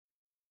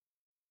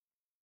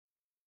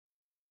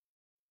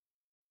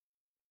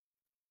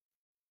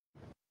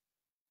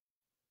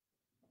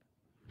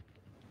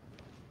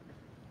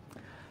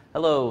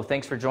Hello,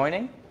 thanks for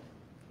joining.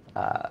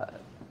 How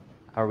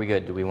are we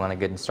good? Do we want to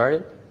get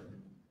started?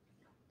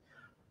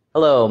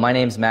 Hello, my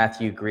name's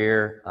Matthew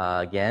Greer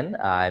again.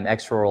 I'm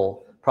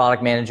external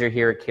product manager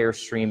here at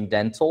Carestream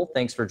Dental.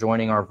 Thanks for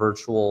joining our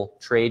virtual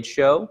trade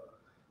show.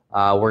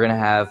 We're going to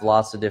have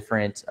lots of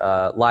different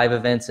live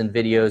events and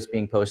videos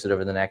being posted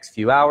over the next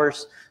few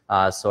hours,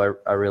 so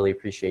I really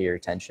appreciate your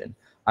attention.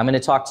 I'm going to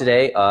talk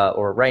today,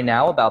 or right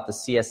now, about the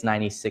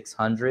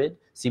CS9600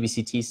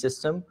 CBCT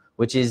system,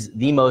 which is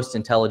the most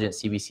intelligent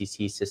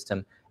CBCT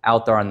system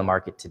out there on the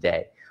market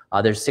today.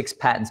 There's 6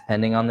 patents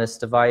pending on this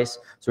device,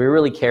 so we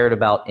really cared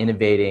about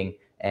innovating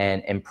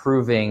and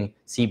improving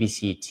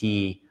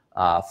CBCT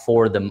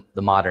for the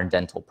modern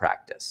dental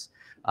practice.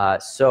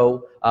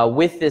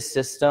 With this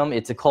system,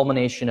 it's a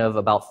culmination of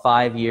about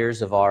 5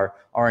 years of our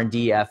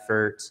R&D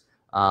efforts,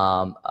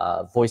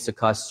 voice of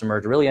customer,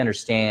 to really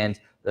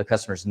understand the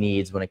customer's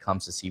needs when it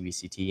comes to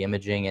CBCT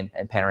imaging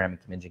and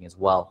panoramic imaging as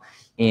well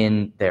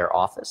in their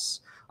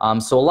office.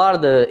 So a lot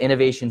of the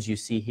innovations you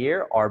see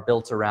here are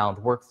built around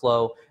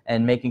workflow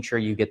and making sure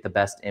you get the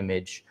best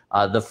image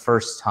the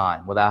first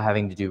time without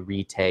having to do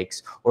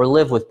retakes or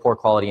live with poor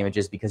quality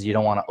images because you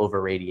don't want to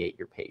over-radiate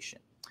your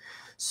patient.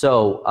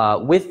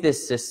 So with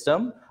this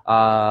system,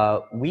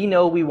 we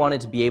know we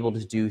wanted to be able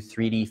to do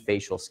 3D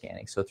facial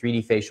scanning, so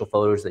 3D facial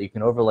photos that you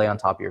can overlay on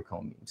top of your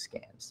cone beam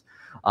scans.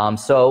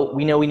 So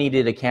we know we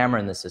needed a camera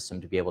in the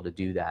system to be able to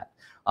do that,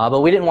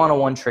 but we didn't want a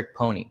one-trick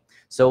pony.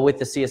 So with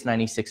the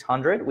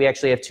CS9600, we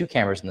actually have 2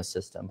 cameras in the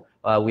system.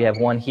 We have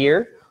one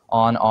here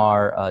on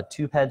our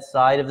tube head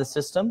side of the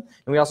system,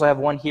 and we also have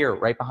one here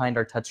right behind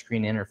our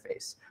touchscreen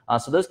interface.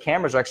 So those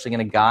cameras are actually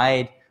going to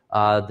guide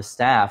the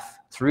staff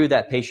through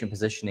that patient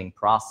positioning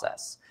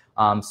process.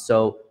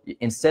 So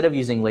instead of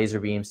using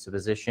laser beams to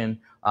position,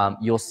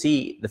 you'll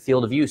see the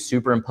field of view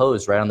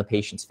superimposed right on the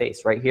patient's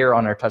face, right here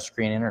on our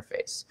touchscreen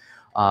interface.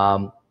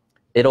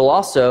 It'll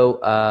also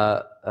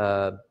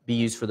be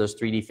used for those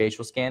 3D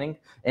facial scanning.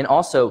 And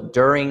also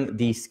during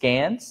the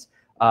scans,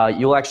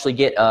 you'll actually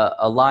get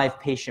a live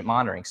patient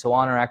monitoring. So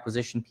on our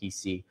acquisition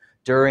PC,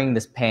 during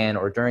this pan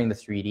or during the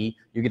 3D,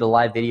 you get a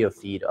live video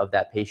feed of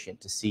that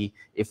patient to see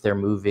if they're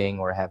moving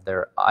or have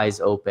their eyes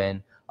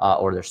open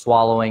or they're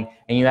swallowing.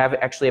 And you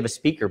actually have a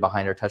speaker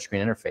behind our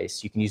touchscreen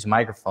interface. You can use a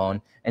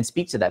microphone and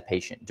speak to that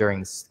patient during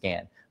the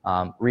scan.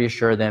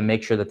 Reassure them,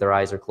 make sure that their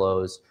eyes are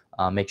closed,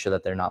 make sure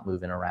that they're not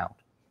moving around.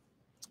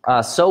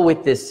 So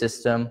with this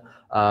system,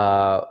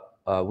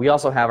 we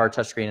also have our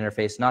touchscreen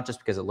interface, not just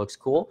because it looks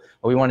cool,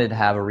 but we wanted to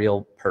have a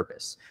real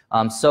purpose.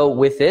 So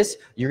with this,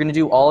 you're going to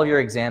do all of your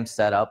exam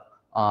setup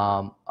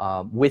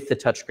with the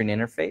touchscreen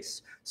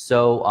interface.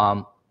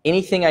 So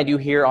anything I do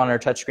here on our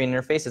touchscreen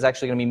interface is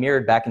actually going to be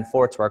mirrored back and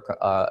forth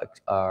to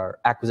our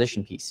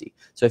acquisition PC.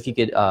 So if you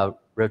could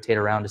rotate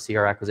around to see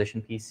our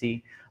acquisition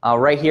PC.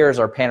 Right here is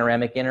our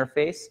panoramic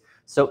interface.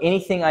 So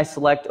anything I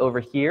select over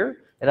here,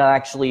 it'll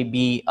actually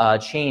be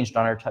changed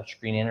on our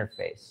touchscreen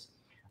interface.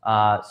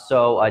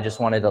 So I just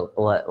wanted to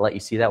let you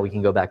see that. We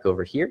can go back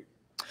over here.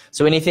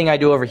 So anything I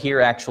do over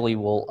here actually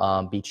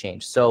will be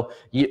changed. So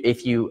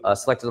if you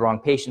selected the wrong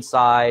patient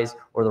size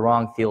or the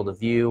wrong field of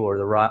view or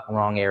the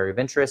wrong area of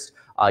interest,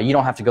 you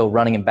don't have to go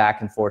running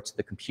back and forth to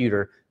the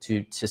computer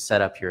to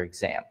set up your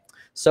exam.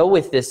 So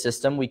with this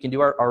system, we can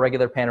do our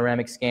regular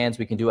panoramic scans.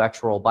 We can do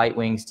extraoral bite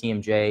wings,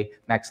 TMJ,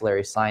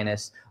 maxillary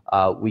sinus.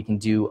 We can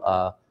do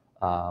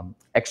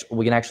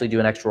we can actually do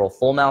an extraoral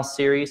full mouth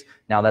series.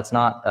 Now that's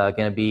not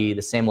going to be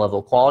the same level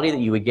of quality that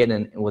you would get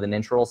with an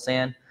intraoral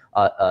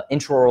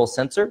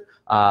sensor,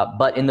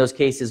 but in those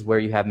cases where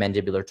you have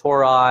mandibular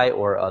tori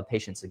or a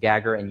patient's a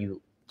gagger and you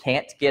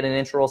can't get an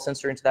intraoral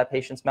sensor into that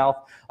patient's mouth,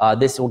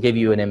 this will give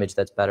you an image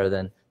that's better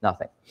than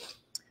nothing.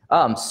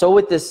 So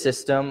with this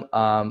system,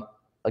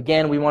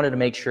 again, we wanted to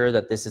make sure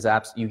that this is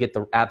you get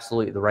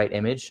absolutely the right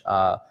image.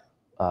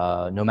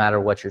 No matter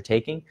what you're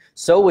taking.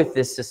 So with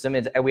this system,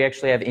 we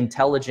actually have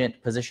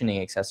intelligent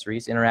positioning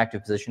accessories,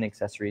 interactive positioning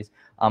accessories.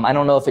 I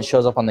don't know if it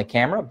shows up on the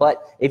camera,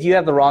 but if you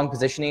have the wrong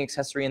positioning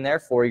accessory in there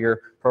for your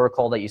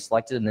protocol that you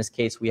selected, in this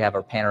case we have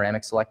our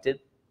panoramic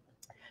selected,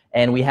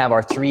 and we have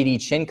our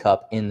 3D chin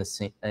cup in the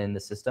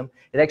system,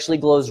 it actually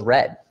glows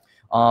red.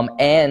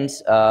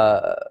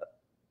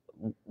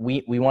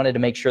 We wanted to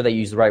make sure that you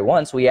use the right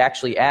one, so we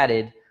actually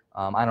added,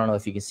 I don't know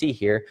if you can see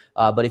here,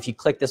 but if you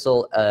click this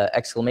little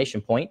exclamation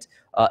point,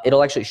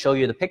 it'll actually show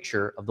you the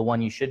picture of the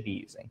one you should be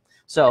using.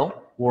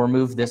 So we'll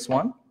remove this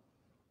one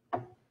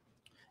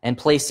and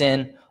place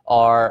in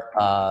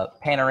our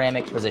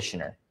panoramic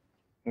positioner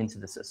into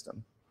the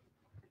system.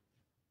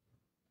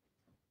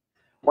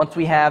 Once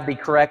we have the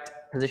correct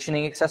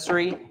positioning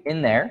accessory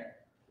in there,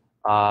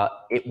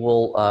 it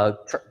will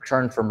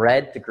turn from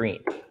red to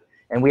green.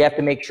 And we have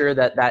to make sure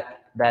that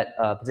that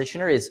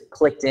positioner is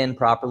clicked in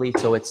properly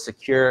so it's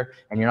secure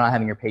and you're not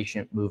having your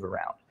patient move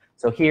around.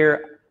 So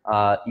here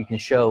you can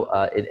show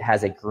it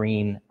has a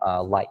green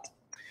light.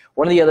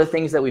 One of the other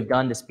things that we've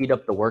done to speed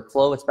up the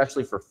workflow,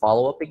 especially for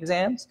follow-up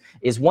exams,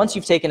 is once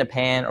you've taken a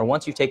pan or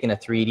once you've taken a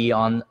 3D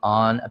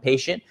on a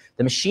patient,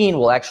 the machine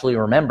will actually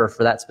remember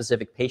for that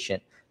specific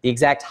patient the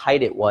exact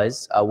height it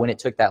was when it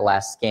took that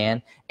last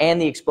scan,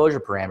 and the exposure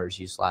parameters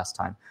used last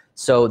time.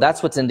 So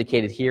that's what's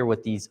indicated here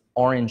with these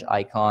orange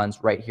icons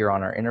right here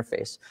on our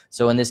interface.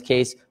 So in this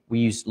case, we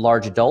use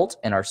large adult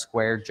and our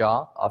square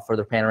jaw for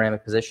the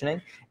panoramic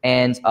positioning.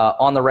 And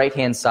on the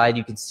right-hand side,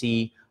 you can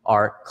see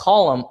our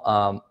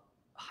column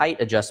height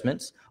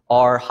adjustments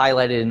are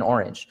highlighted in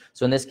orange.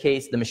 So in this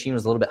case, the machine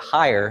was a little bit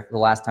higher the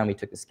last time we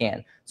took the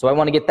scan. So I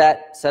want to get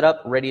that set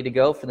up, ready to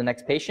go for the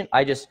next patient.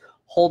 I just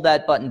hold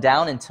that button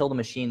down until the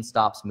machine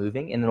stops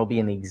moving, and it'll be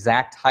in the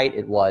exact height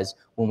it was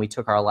when we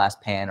took our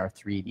last pan or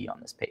 3D on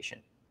this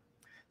patient.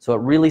 So it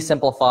really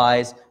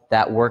simplifies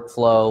that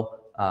workflow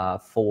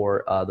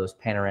for those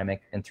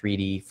panoramic and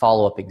 3D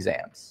follow-up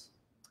exams.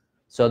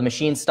 So the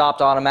machine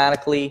stopped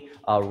automatically,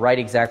 right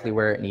exactly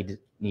where it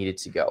needed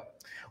to go.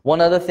 One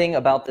other thing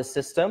about this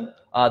system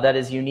that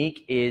is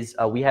unique is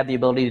we have the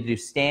ability to do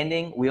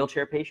standing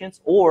wheelchair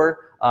patients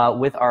or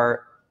with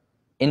our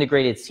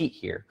integrated seat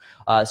here.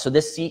 So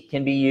this seat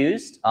can be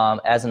used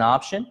as an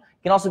option.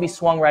 It can also be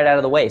swung right out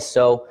of the way.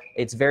 So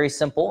it's very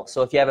simple.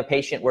 So if you have a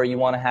patient where you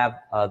want to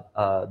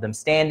have them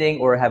standing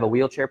or have a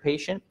wheelchair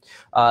patient,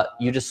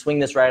 you just swing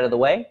this right out of the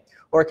way,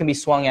 or it can be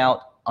swung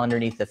out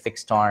underneath the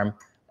fixed arm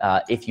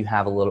if you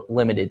have a little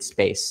limited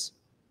space.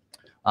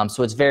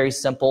 So it's very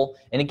simple,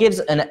 and it gives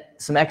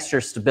some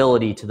extra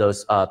stability to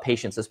those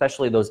patients,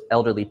 especially those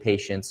elderly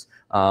patients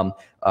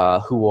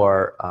who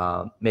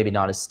are maybe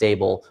not as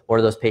stable, or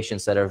those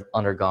patients that have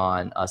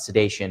undergone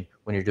sedation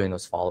when you're doing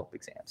those follow-up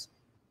exams.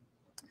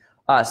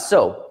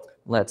 So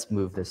let's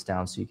move this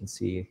down so you can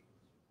see.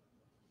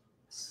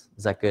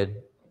 Is that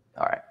good?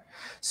 All right.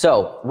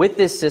 So with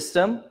this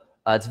system,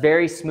 it's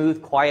very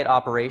smooth, quiet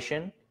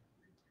operation.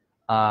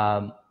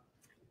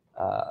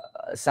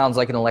 Sounds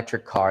like an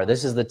electric car.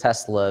 This is the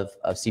Tesla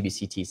of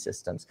CBCT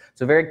systems.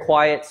 So very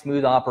quiet,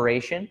 smooth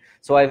operation.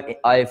 So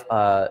I've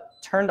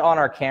turned on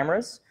our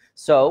cameras.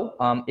 So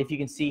if you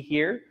can see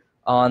here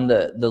on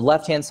the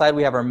left-hand side,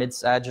 we have our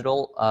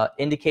mid-sagittal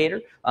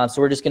indicator.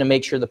 So we're just going to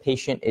make sure the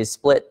patient is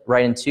split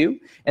right in two.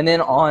 And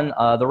then on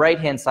the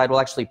right-hand side, we'll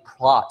actually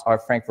plot our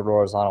Frankfurt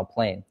horizontal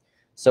plane.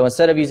 So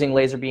instead of using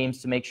laser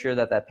beams to make sure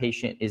that that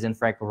patient is in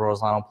Frankfurt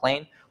horizontal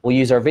plane, we'll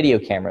use our video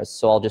cameras.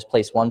 So I'll just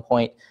place one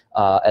point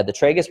at the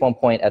tragus, one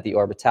point at the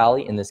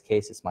orbitale. In this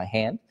case, it's my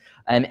hand.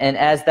 And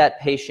as that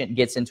patient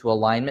gets into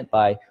alignment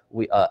by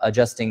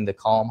adjusting the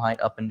column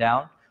height up and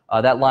down,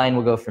 that line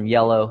will go from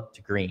yellow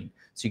to green.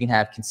 So you can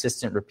have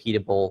consistent,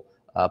 repeatable,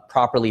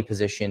 properly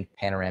positioned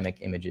panoramic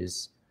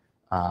images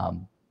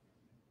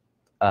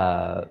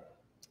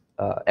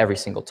every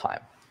single time.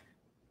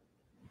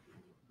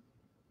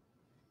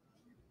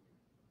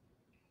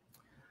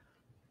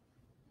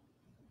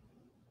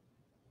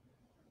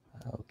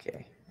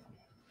 Okay,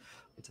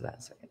 get to that in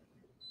a second.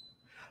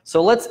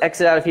 So let's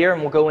exit out of here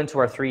and we'll go into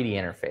our 3D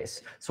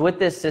interface. So with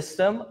this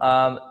system,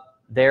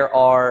 there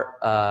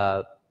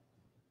are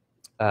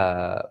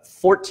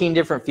 14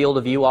 different field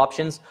of view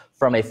options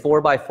from a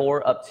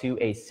 4x4 up to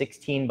a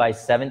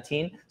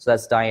 16x17. So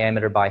that's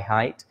diameter by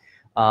height.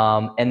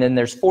 And then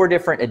there's 4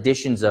 different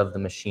editions of the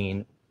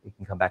machine. We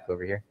can come back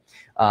over here.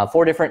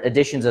 4 different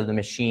editions of the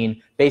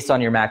machine based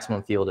on your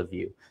maximum field of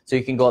view. So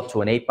you can go up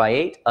to an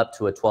 8x8, up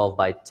to a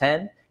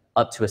 12x10,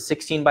 up to a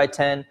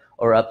 16x10,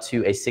 or up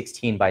to a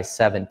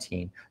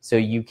 16x17. So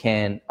you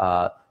can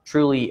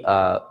truly,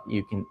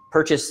 you can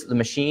purchase the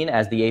machine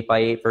as the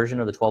 8x8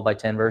 version or the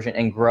 12x10 version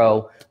and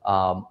grow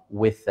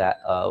with that,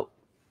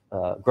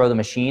 grow the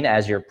machine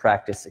as your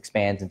practice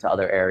expands into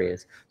other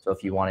areas. So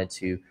if you wanted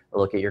to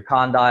look at your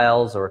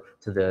condyles or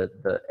to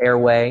the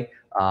airway,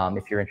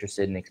 if you're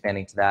interested in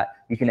expanding to that,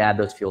 you can add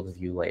those fields of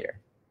view later.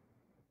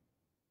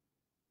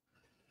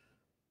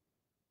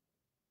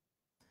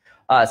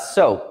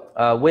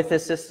 With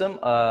this system,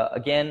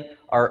 again,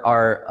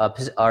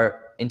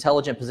 our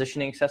intelligent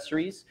positioning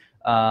accessories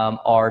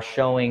are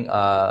showing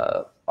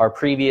our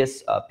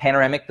previous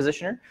panoramic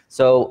positioner.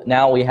 So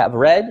now we have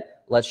red.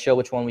 Let's show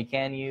which one we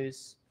can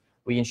use.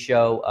 We can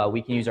show,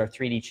 we can use our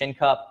 3D chin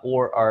cup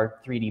or our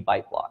 3D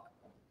bite block.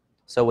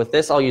 So with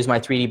this, I'll use my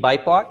 3D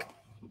bite block.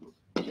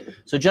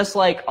 So just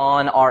like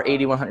on our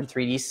 8100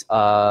 3D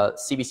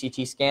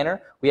CBCT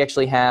scanner, we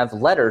actually have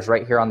letters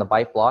right here on the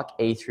bite block,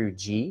 A through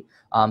G.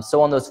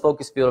 So on those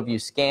focus field of view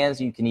scans,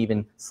 you can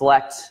even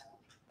select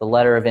the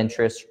letter of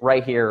interest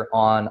right here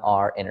on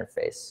our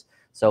interface.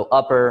 So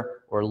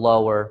upper or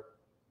lower.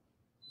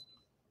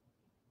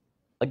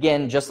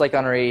 Again, just like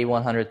on our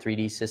 8100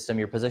 3D system,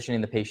 you're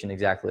positioning the patient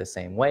exactly the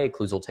same way,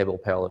 occlusal table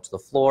parallel to the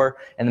floor,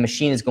 and the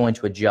machine is going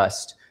to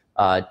adjust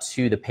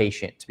to the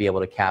patient to be able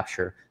to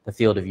capture the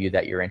field of view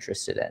that you're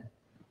interested in.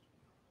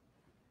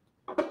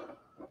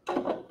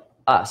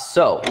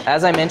 So,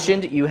 as I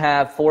mentioned, you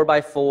have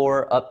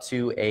 4x4 up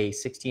to a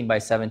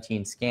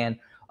 16x17 scan.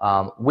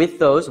 With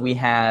those, we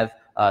have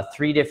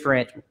 3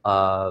 different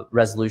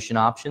resolution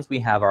options. We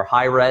have our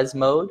high-res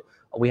mode,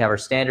 we have our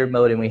standard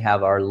mode, and we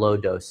have our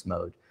low-dose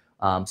mode.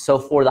 So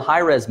for the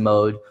high-res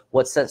mode,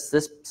 what sets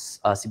this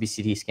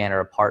CBCT scanner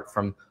apart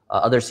from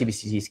other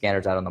CBCT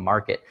scanners out on the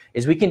market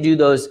is we can do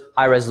those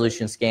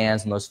high-resolution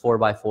scans and those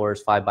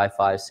 4x4s, 5x5,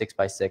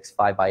 6x6,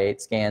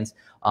 5x8 scans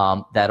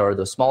that are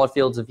those smaller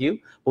fields of view.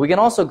 But we can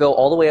also go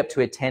all the way up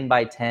to a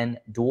 10x10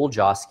 dual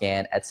jaw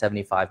scan at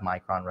 75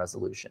 micron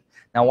resolution.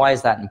 Now, why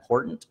is that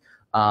important?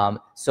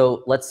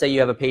 So let's say you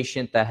have a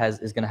patient that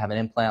is going to have an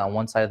implant on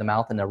one side of the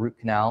mouth and a root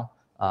canal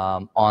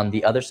on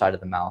the other side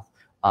of the mouth.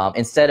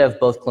 Instead of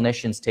both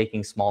clinicians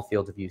taking small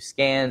field of view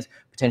scans,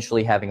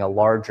 potentially having a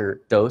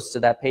larger dose to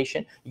that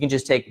patient, you can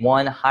just take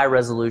one high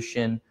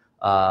resolution,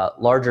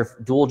 larger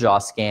dual jaw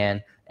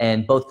scan,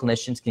 and both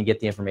clinicians can get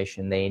the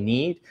information they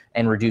need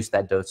and reduce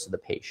that dose to the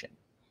patient.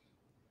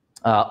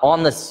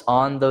 On those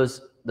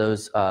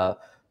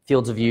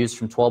fields of views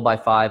from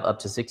 12x5 up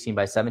to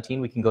 16x17,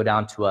 we can go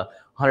down to a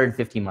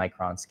 150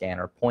 micron scan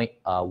or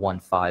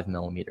 0.15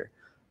 millimeter.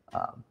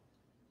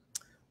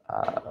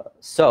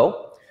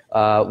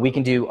 We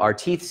can do our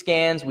teeth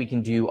scans, we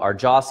can do our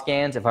jaw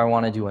scans. If I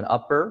want to do an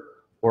upper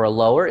or a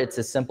lower, it's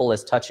as simple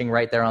as touching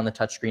right there on the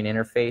touchscreen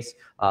interface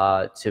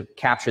to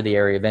capture the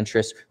area of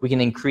interest. We can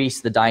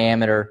increase the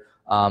diameter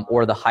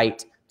or the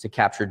height to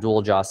capture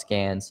dual jaw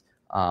scans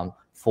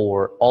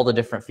for all the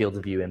different fields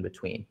of view in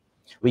between.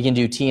 We can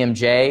do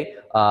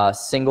TMJ,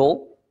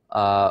 single,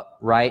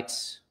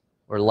 right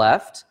or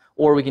left,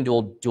 or we can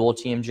do dual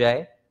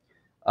TMJ.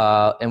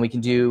 And we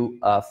can do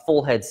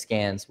full head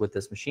scans with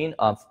this machine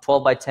of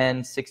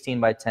 12x10,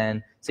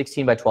 16x10,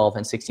 16x12,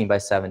 and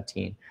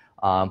 16x17.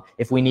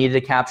 If we needed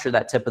to capture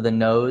that tip of the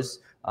nose,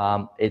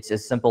 it's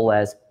as simple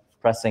as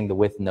pressing the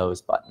with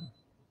nose button.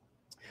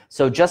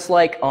 So just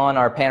like on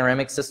our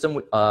panoramic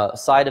system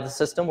side of the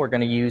system, we're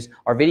going to use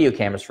our video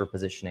cameras for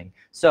positioning.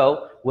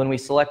 So when we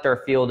select our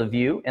field of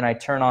view and I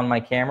turn on my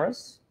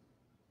cameras,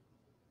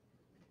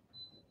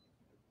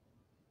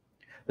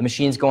 the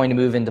machine's going to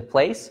move into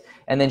place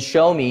and then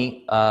show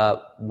me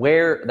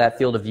where that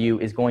field of view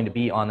is going to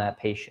be on that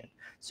patient.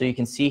 So you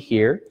can see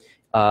here,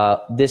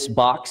 this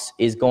box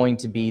is going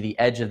to be the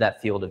edge of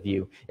that field of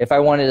view. If I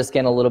wanted to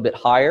scan a little bit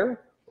higher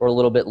or a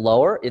little bit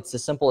lower, it's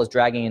as simple as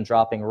dragging and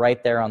dropping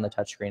right there on the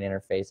touchscreen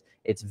interface.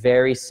 It's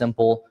very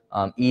simple,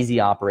 easy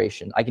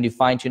operation. I can do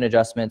fine-tune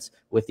adjustments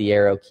with the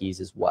arrow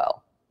keys as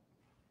well.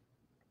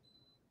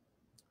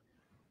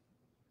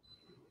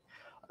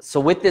 So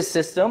with this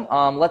system,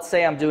 let's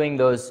say I'm doing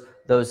those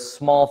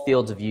small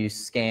fields of view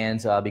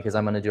scans because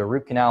I'm going to do a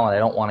root canal and I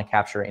don't want to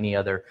capture any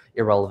other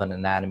irrelevant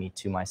anatomy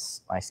to my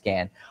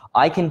scan.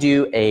 I can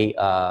do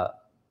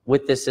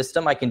with this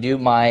system, I can do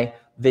my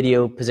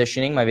video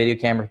positioning, my video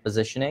camera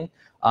positioning,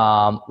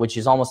 which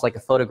is almost like a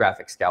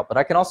photographic scout, but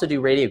I can also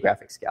do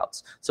radiographic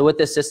scouts. So with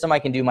this system, I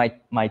can do my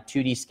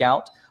 2D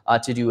scout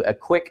to do a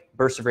quick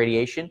burst of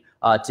radiation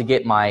to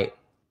get my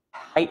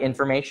height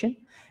information.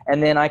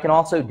 And then I can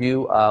also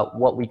do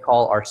what we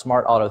call our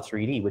Smart Auto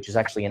 3D, which is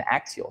actually an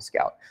axial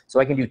scout. So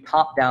I can do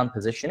top-down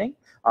positioning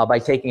by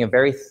taking a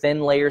very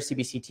thin layer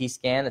CBCT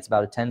scan. It's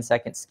about a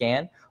 10-second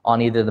scan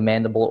on either the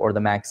mandible or the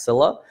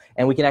maxilla.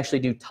 And we can actually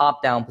do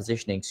top-down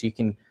positioning. So you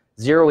can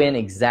zero in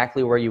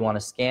exactly where you want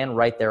to scan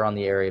right there on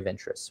the area of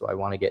interest. So I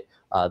want to get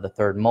the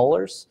third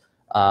molars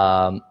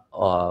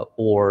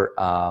or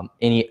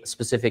any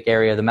specific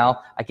area of the mouth.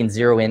 I can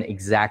zero in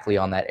exactly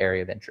on that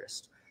area of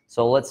interest.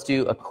 So let's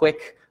do a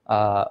quick...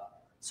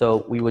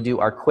 so we would do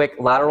our quick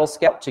lateral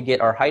scout to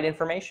get our height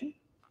information.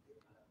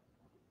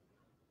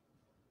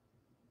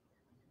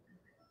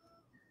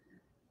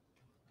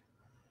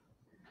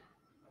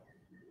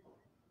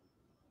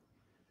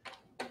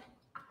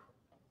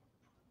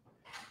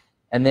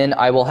 And then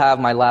I will have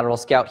my lateral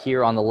scout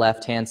here on the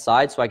left-hand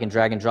side, so I can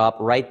drag and drop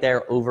right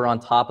there over on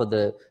top of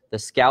the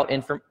scout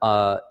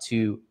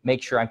to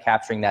make sure I'm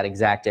capturing that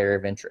exact area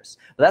of interest.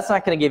 But that's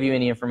not going to give you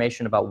any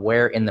information about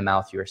where in the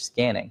mouth you're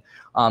scanning.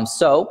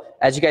 So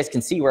as you guys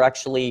can see, we're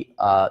actually,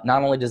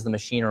 not only does the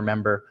machine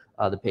remember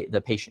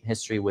the patient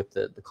history with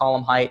the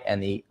column height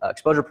and the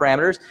exposure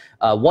parameters,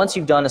 once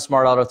you've done a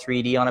Smart Auto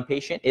 3D on a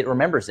patient, it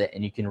remembers it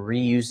and you can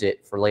reuse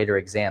it for later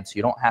exams. So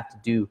you don't have to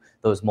do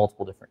those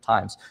multiple different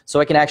times.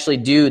 So I can actually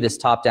do this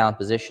top-down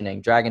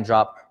positioning, drag and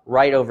drop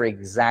right over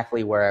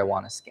exactly where I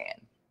want to scan.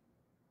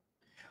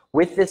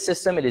 With this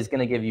system, it is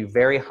going to give you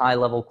very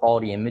high-level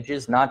quality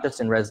images, not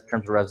just in terms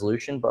of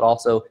resolution, but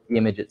also the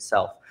image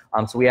itself.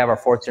 So we have our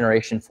 4th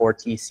generation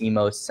 4T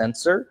CMOS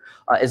sensor,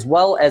 as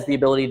well as the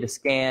ability to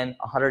scan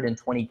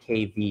 120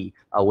 kV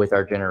with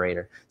our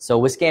generator. So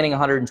with scanning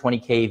 120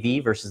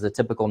 kV versus the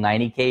typical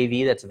 90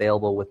 kV that's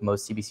available with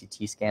most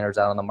CBCT scanners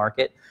out on the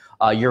market,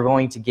 you're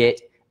going to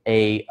get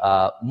a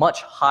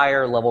much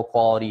higher level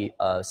quality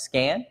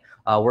scan.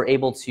 We're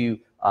able to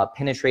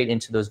penetrate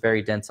into those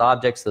very dense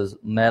objects, those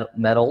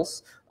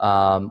metals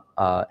and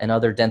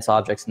other dense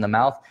objects in the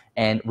mouth,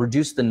 and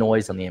reduce the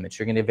noise on the image.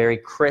 You're going to get a very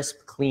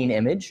crisp, clean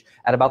image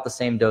at about the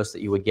same dose that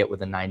you would get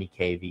with a 90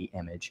 kV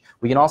image.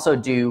 We can also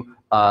do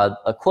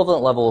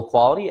equivalent level of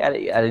quality at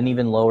an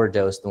even lower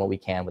dose than what we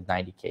can with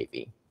 90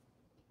 kV.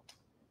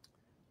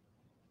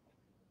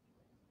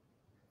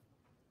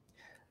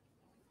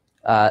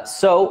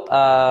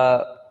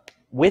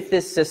 With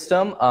this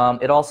system,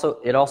 it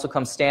also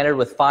comes standard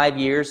with 5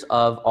 years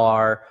of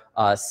our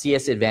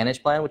CS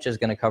Advantage plan, which is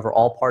going to cover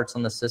all parts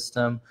on the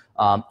system,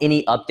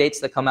 any updates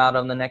that come out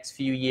in the next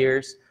few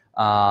years,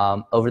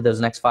 over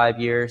those next 5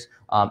 years,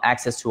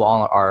 access to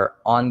all our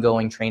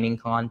ongoing training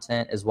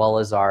content, as well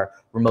as our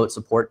remote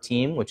support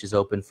team, which is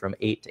open from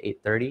 8 to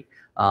 8:30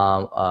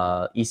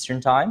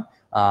 Eastern Time.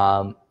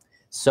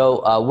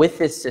 With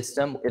this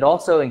system, it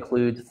also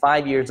includes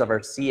 5 years of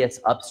our CS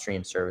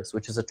Upstream service,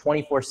 which is a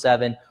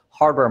 24/7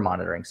 hardware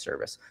monitoring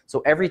service.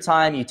 So every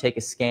time you take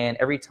a scan,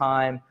 every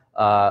time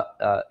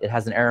it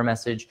has an error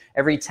message,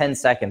 every 10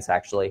 seconds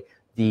actually,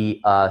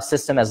 the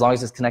system, as long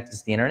as it's connected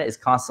to the internet, is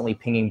constantly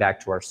pinging back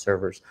to our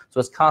servers. So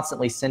it's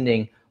constantly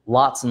sending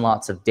lots and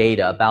lots of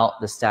data about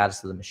the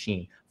status of the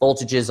machine,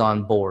 voltages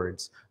on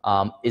boards,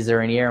 is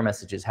there any error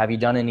messages, have you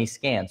done any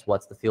scans,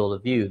 what's the field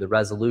of view, the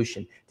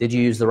resolution, did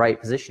you use the right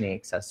positioning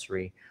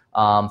accessory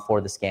for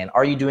the scan,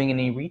 are you doing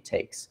any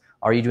retakes,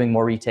 are you doing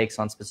more retakes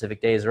on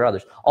specific days or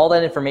others. All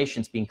that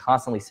information is being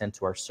constantly sent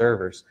to our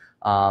servers.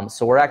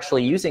 So we're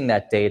actually using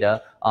that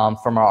data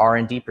from our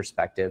R&D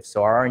perspective.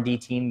 So our R&D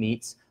team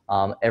meets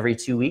every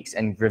 2 weeks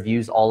and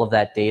reviews all of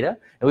that data.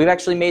 And we've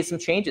actually made some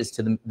changes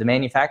to the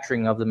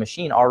manufacturing of the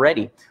machine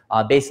already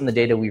based on the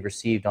data we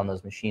received on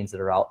those machines that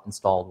are out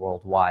installed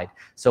worldwide.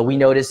 So we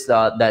noticed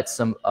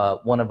that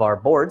one of our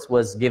boards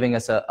was giving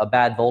us a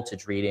bad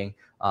voltage reading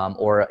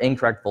or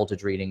incorrect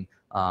voltage reading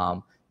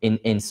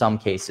in some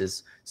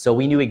cases. So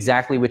we knew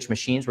exactly which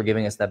machines were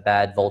giving us that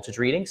bad voltage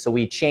reading. So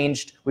we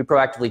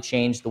proactively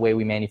changed the way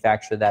we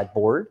manufacture that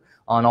board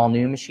on all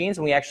new machines,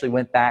 and we actually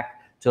went back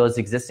to those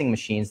existing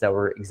machines that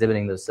were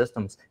exhibiting those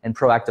systems and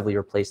proactively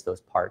replace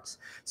those parts.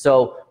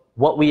 So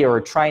what we are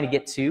trying to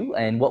get to,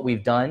 and what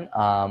we've done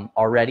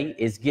already,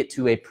 is get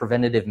to a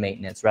preventative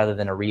maintenance rather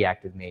than a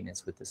reactive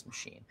maintenance with this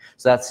machine.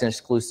 So that's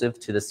exclusive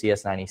to the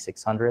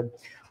CS9600.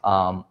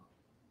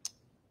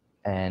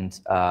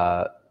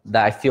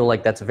 That I feel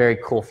like that's a very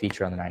cool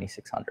feature on the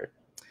 9600.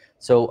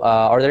 So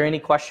are there any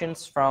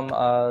questions from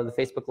the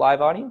Facebook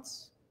Live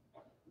audience?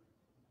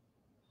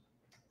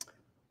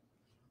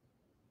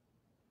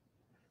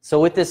 So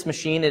with this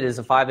machine, it is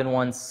a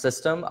 5-in-1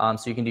 system,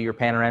 so you can do your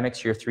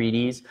panoramics, your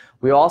 3Ds.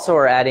 We also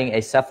are adding a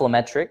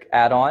cephalometric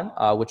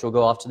add-on, which will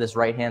go off to this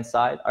right-hand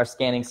side, our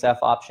scanning ceph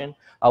option,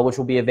 which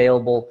will be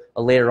available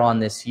later on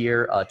this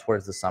year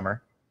towards the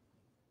summer.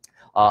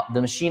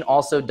 The machine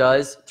also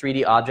does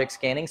 3D object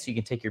scanning, so you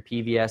can take your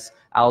PVS,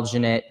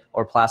 alginate,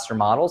 or plaster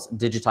models,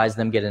 digitize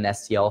them, get an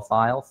STL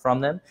file from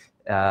them.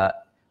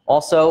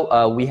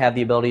 Also, we have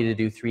the ability to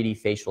do 3D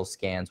facial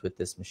scans with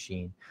this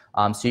machine.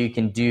 So you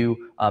can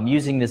do,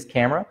 using this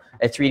camera,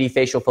 a 3D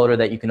facial photo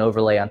that you can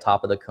overlay on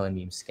top of the cone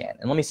beam scan.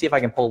 And let me see if I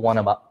can pull one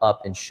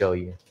up and show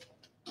you.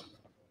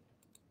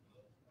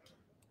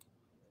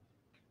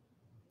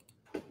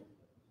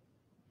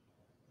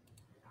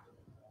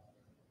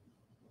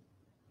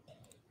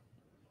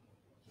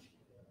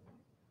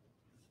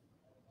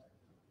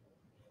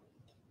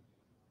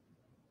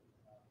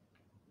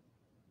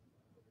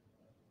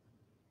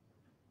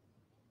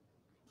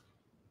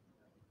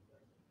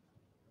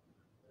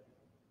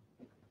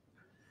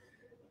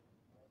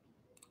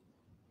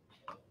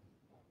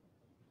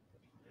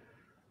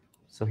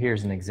 So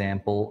here's an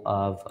example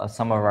of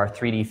some of our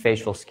 3D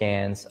facial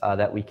scans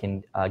that we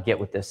can get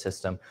with this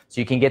system. So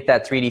you can get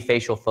that 3D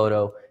facial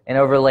photo and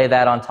overlay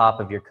that on top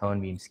of your cone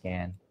beam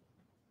scan.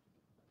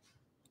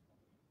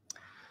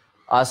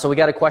 So we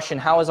got a question,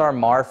 how is our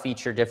MAR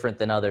feature different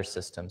than other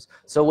systems?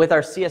 So with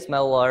our CS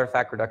metal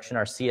artifact reduction,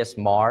 our CS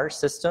MAR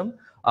system,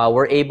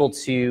 we're able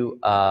to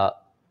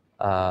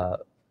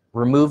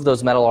remove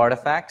those metal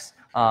artifacts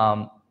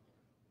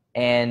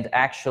and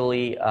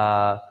actually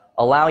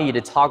allow you to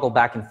toggle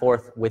back and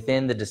forth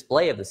within the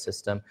display of the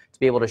system to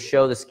be able to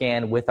show the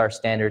scan with our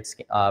standard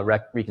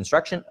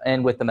reconstruction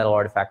and with the metal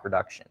artifact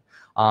reduction.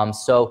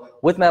 So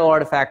with metal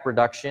artifact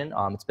reduction,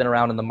 it's been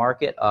around in the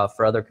market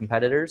for other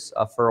competitors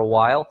for a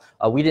while.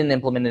 We didn't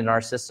implement it in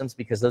our systems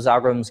because those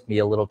algorithms can be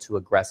a little too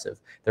aggressive.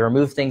 They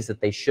remove things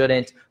that they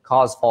shouldn't,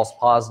 cause false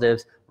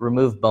positives,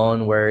 remove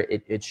bone where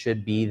it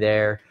should be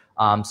there.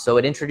 So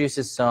it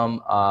introduces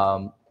some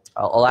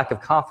a lack of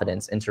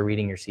confidence into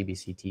reading your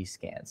CBCT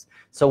scans.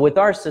 So with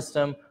our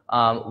system,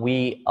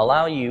 we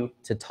allow you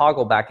to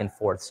toggle back and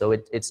forth. So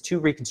it's two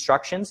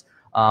reconstructions,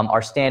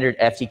 our standard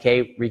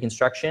FTK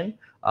reconstruction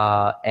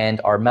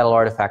and our metal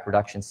artifact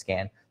reduction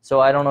scan. So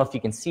I don't know if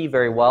you can see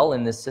very well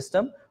in this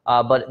system,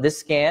 but this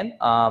scan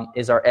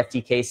is our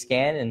FTK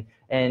scan,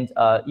 and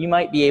you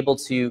might be able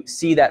to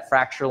see that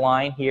fracture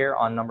line here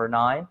on number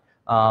 9.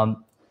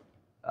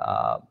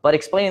 But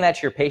explaining that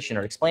to your patient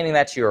or explaining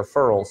that to your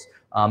referrals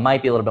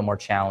might be a little bit more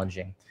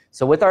challenging.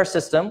 So with our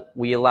system,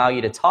 we allow you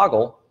to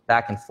toggle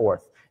back and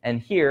forth. And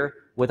here,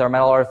 with our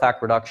metal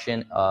artifact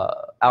reduction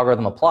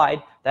algorithm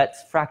applied,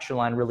 that fracture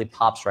line really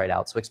pops right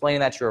out. So explaining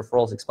that to your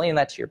referrals, explaining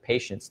that to your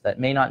patients that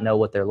may not know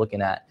what they're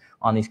looking at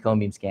on these cone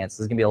beam scans,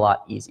 this is going to be a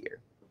lot easier.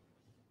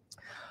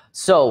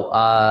 So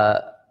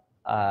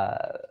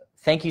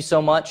Thank you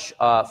so much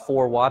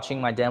for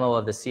watching my demo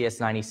of the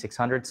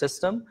CS9600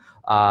 system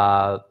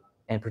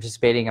and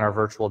participating in our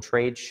virtual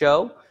trade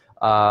show.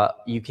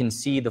 You can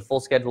see the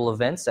full schedule of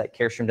events at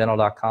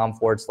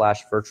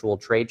carestreamdental.com/virtual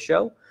trade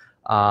show.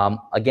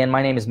 Again,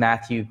 my name is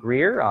Matthew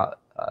Greer,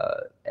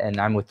 and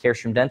I'm with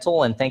Carestream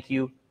Dental, and thank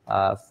you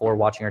for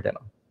watching our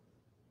demo.